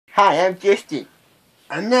Hi, I'm Justin.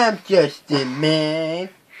 And I'm Justin, man.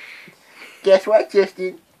 Guess what,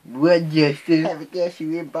 Justin? What, Justin? Have a guess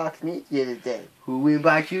who inboxed me the other day? Who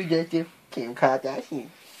inboxed you, Justin? Kim Kardashian.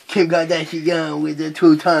 Kim Kardashian with the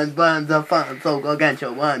 2 tons buns of fun, so go get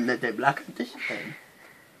your one that they block the thing.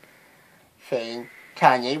 Saying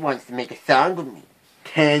Kanye wants to make a song with me.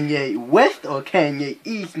 Kanye West or Kanye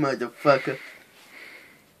East, motherfucker?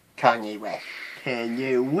 Kanye West.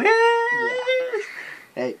 Kanye West?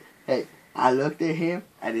 Yeah. Hey, I looked at him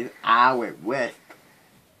and his eye went west.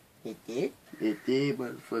 It did? It did,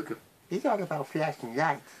 motherfucker. He's talking about flashing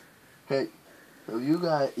lights. Hey, so you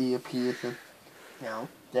got an ear piercing? No.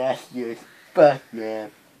 That's just fuck,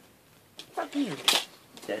 man. Fuck you.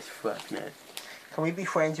 That's fuck, man. Can we be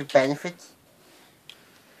friends with benefits?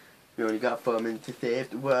 We only got 4 minutes to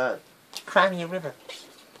save the world. Cry me a river.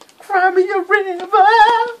 Cry me a river.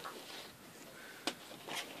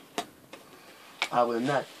 I will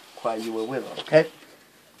not cry you a river, okay?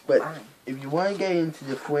 But Fine. if you want to get into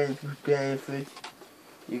the friends with benefits,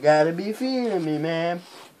 you gotta be feeling me, man.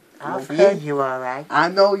 I'll Okay? feel you, alright. I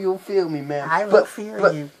know you'll feel me, man. I will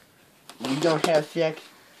feel you. We don't have sex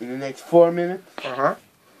in the next 4 minutes, Uh-huh.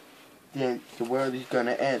 then the world is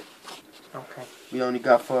gonna end. Okay. We only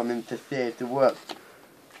got 4 minutes to save the world.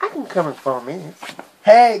 I can come in 4 minutes.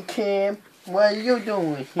 Hey, Kim, what are you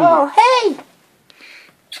doing here? Oh, hey!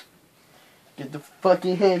 Get the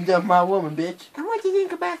fucking hands off my woman, bitch. And what do you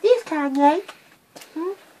think about this, Kanye?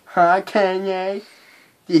 Huh, Kanye?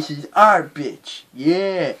 This is our bitch.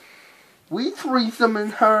 Yeah. We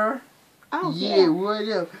threesomeing her. Oh, Yeah, what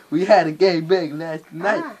up? We had a game bang last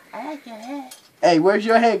night. Ah, I like your hair. Hey, where's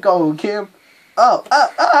your head going, Kim? Oh.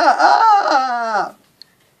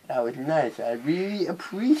 That was nice. I really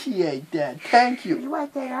appreciate that. Thank you. You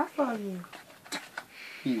wiped that off for you.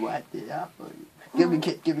 He wiped it off for you. Give me a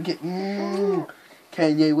kiss, give me a kiss.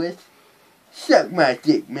 Kanye West, suck my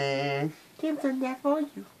dick, man. Kim done that for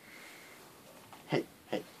you. Hey,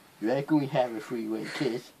 you reckon we have a freeway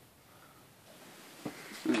kiss?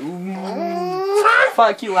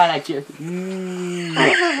 Fuck you, I like you.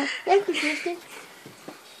 Thank you, Justin.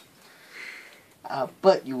 I'll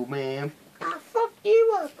butt you, man. I'll fuck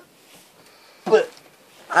you up. But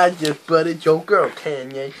I just butted your girl,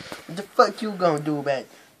 Kanye. What the fuck you gonna do about it?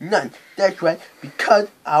 Nothing. That's right, because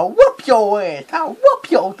I'll whoop your ass. I'll whoop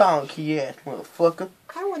your donkey ass, motherfucker.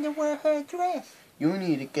 I want to wear her dress. You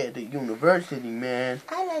need to get to university, man.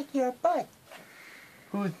 I like your butt.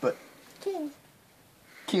 Whose butt? Kim.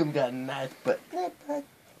 Kim got a nice butt. That butt.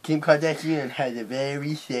 Kim Kardashian has a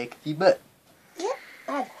very sexy butt. Yep.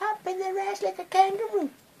 I'd hop in their ass like a kangaroo.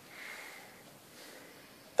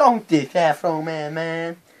 Don't diss Afro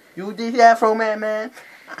Man. You diss Afro Man,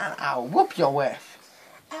 I'll whoop your ass.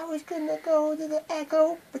 I was gonna go to the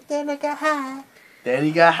Echo, but then I got high. Then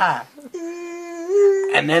he got high.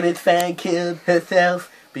 And then his fan killed herself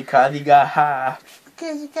because he got high.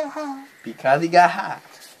 Because he got high. Because he got high.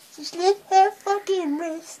 She slit her fucking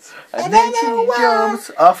wrists. And then she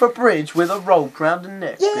jumps off a bridge with a rope round her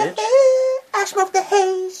neck, Yeah, bitch. I smoke the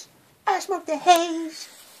haze. I smoke the haze.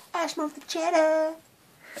 I smoke the cheddar.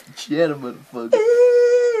 Cheddar, motherfucker.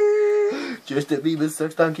 Justin Bieber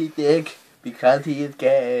sucks donkey dick because he is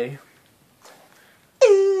gay.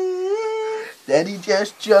 Then he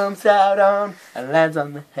just jumps out on and lands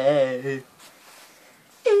on the hay.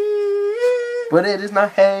 But it is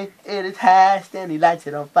not hay, it is hash, then he lights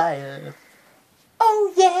it on fire.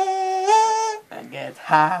 Oh yeah! And gets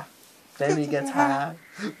high. Then he gets high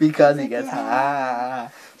because he gets high.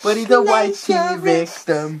 But he's a white tea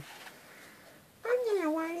victim. I'm not a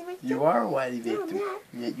whitey victim. You are a whitey No, I'm victim. not.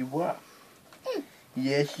 Yeah, you are.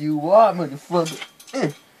 Yes, you are, motherfucker.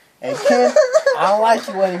 And Kim, I don't like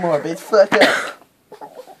you anymore, bitch. Fuck up.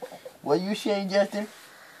 What you saying, Justin?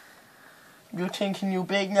 You thinking you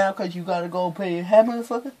big now because you gotta go pay your head,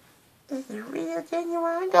 motherfucker? Is it real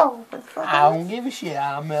genuine gold? I don't give a shit.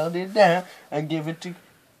 I'll melt it down and give it to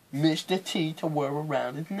Mr. T to wear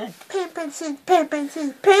around his neck. Pimpin' since pimpin'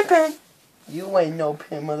 since pimpin'. You ain't no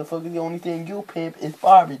pimp, motherfucker. The only thing you pimp is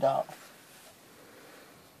Barbie dolls.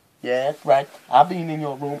 Yeah, that's right. I've been in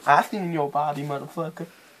your room. I seen your Barbie, motherfucker.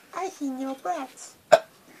 I seen your brats.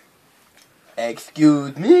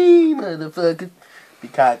 Excuse me, motherfucker.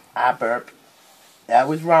 Because I burped. That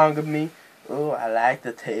was wrong of me. Oh, I like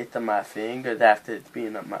the taste of my fingers after it's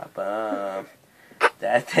been up my bum.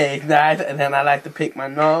 That tastes nice. And then I like to pick my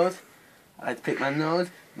nose. And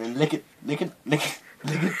then lick it.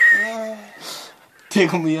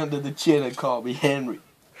 Tickle me under the chin and call me Henry.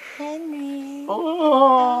 Henry.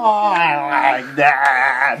 Oh, I like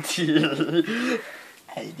that.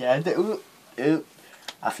 Hey, guys. Ooh.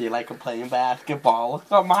 I feel like I'm playing basketball.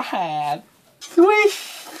 Look on my hand.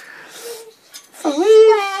 Swish!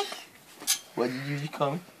 Swish! What did you just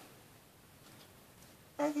call me?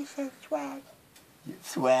 I just said swag.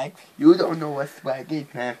 Swag? You don't know what swag is,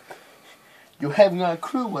 man. You haven't got a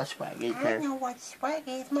clue what swag is, I man. know what swag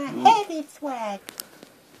is. My head is swag.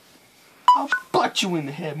 I'll butt you in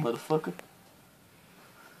the head, motherfucker.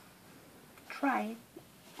 Try it.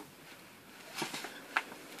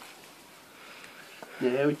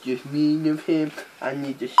 That was just mean of him. I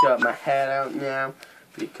need to shut my head out now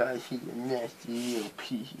because he's a nasty little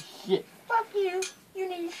piece of shit. Fuck you. You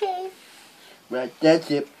need a shave. Right, that's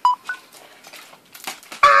it.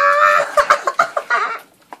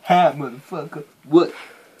 Hi, motherfucker. What?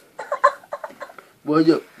 What's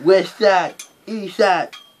up? West side, east side.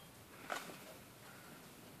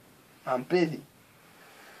 I'm busy.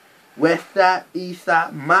 West side, east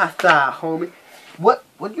side, my side, homie. What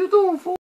you doing, fool?